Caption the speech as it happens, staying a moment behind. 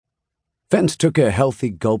Fence took a healthy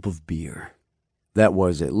gulp of beer. That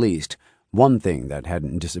was, at least, one thing that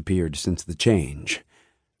hadn't disappeared since the change.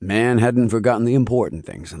 Man hadn't forgotten the important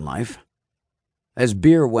things in life. As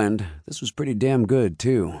beer went, this was pretty damn good,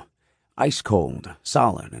 too. Ice cold,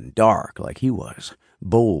 solid, and dark like he was.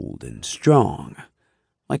 Bold and strong,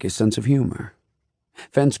 like his sense of humor.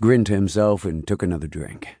 Fence grinned to himself and took another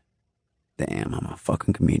drink. Damn, I'm a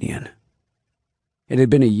fucking comedian. It had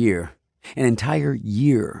been a year. An entire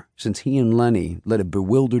year since he and Lenny led a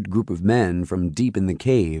bewildered group of men from deep in the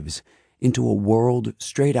caves into a world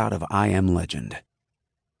straight out of I Am Legend.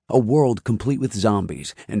 A world complete with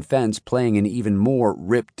zombies and Fence playing an even more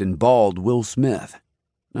ripped and bald Will Smith.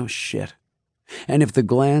 No shit. And if the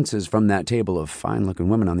glances from that table of fine-looking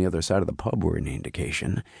women on the other side of the pub were any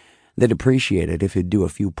indication, they'd appreciate it if he'd do a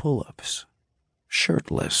few pull-ups.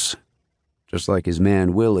 Shirtless. Just like his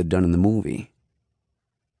man Will had done in the movie.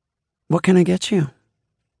 "What can I get you?"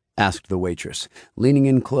 asked the waitress, leaning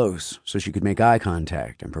in close so she could make eye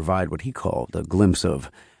contact and provide what he called a glimpse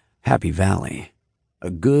of Happy Valley, a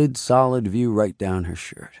good, solid view right down her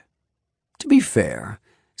shirt. To be fair,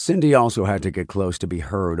 Cindy also had to get close to be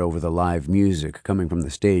heard over the live music coming from the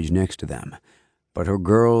stage next to them, but her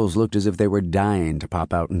girls looked as if they were dying to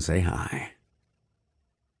pop out and say hi.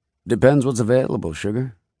 "Depends what's available,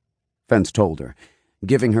 sugar," Fence told her,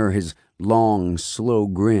 giving her his long, slow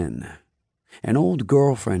grin. An old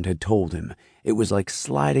girlfriend had told him it was like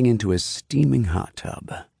sliding into a steaming hot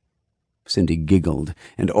tub. Cindy giggled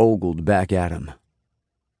and ogled back at him.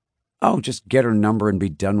 "Oh, just get her number and be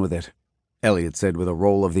done with it," Elliot said with a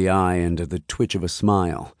roll of the eye and the twitch of a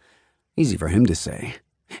smile. Easy for him to say.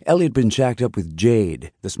 Elliot had been shacked up with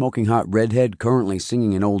Jade, the smoking hot redhead currently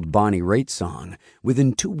singing an old Bonnie Raitt song,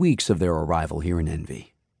 within 2 weeks of their arrival here in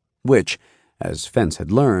Envy. Which, as Fence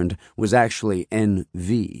had learned, was actually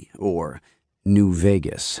NV, or New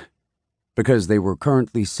Vegas, because they were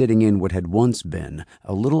currently sitting in what had once been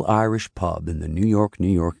a little Irish pub in the New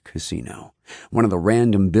York casino, one of the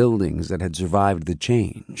random buildings that had survived the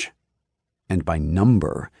change. And by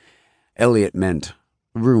number, Elliot meant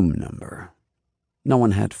room number. No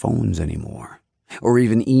one had phones anymore, or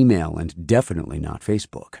even email, and definitely not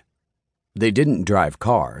Facebook. They didn't drive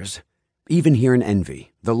cars. Even here in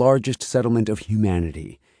Envy, the largest settlement of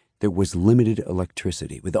humanity, there was limited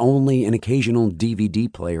electricity, with only an occasional DVD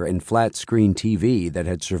player and flat-screen TV that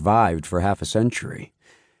had survived for half a century.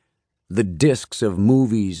 The discs of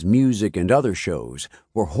movies, music, and other shows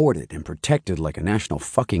were hoarded and protected like a national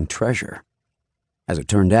fucking treasure. As it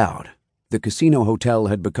turned out, the casino hotel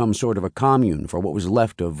had become sort of a commune for what was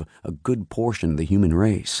left of a good portion of the human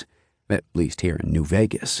race, at least here in New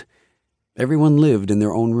Vegas. Everyone lived in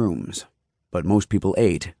their own rooms, but most people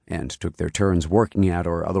ate and took their turns working at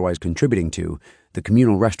or otherwise contributing to the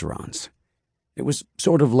communal restaurants. It was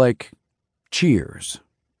sort of like Cheers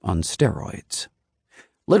on steroids.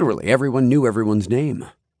 Literally, everyone knew everyone's name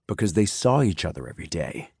because they saw each other every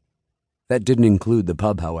day. That didn't include the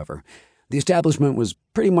pub, however. The establishment was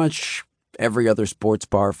pretty much every other sports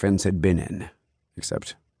bar Fence had been in,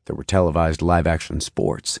 except there were televised live-action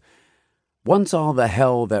sports. Once all the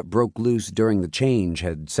hell that broke loose during the change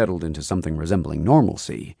had settled into something resembling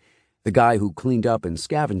normalcy, the guy who cleaned up and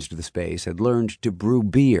scavenged the space had learned to brew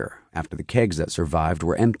beer after the kegs that survived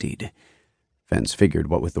were emptied. Fence figured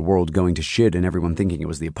what with the world going to shit and everyone thinking it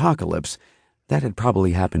was the apocalypse, that had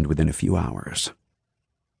probably happened within a few hours.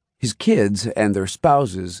 His kids and their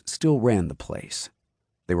spouses still ran the place.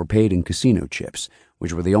 They were paid in casino chips,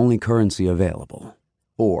 which were the only currency available,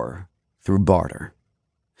 or through barter.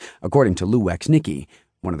 According to Lou Waxnicki,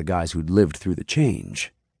 one of the guys who'd lived through the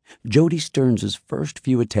change, Jody Stearns' first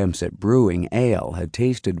few attempts at brewing ale had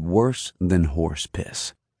tasted worse than horse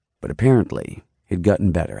piss, but apparently he'd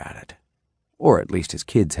gotten better at it. Or at least his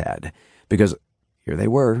kids had, because here they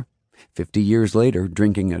were, 50 years later,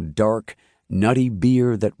 drinking a dark, nutty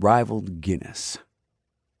beer that rivaled Guinness.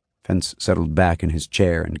 Fence settled back in his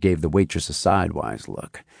chair and gave the waitress a sidewise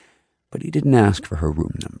look, but he didn't ask for her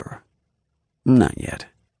room number. Not yet.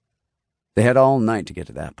 They had all night to get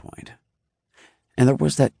to that point. And there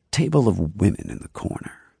was that table of women in the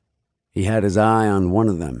corner. He had his eye on one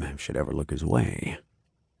of them if she'd ever look his way.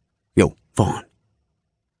 "Yo, Vaughn,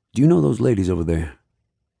 do you know those ladies over there?"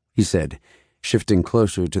 he said, shifting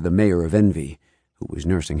closer to the mayor of Envy, who was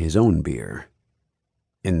nursing his own beer.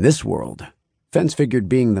 In this world, Fence figured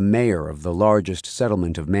being the mayor of the largest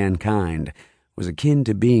settlement of mankind was akin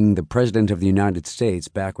to being the president of the United States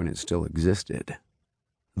back when it still existed.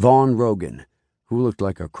 Vaughn Rogan, who looked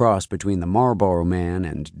like a cross between the Marlboro Man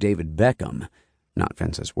and David Beckham, not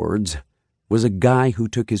Fence's words, was a guy who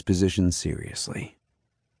took his position seriously.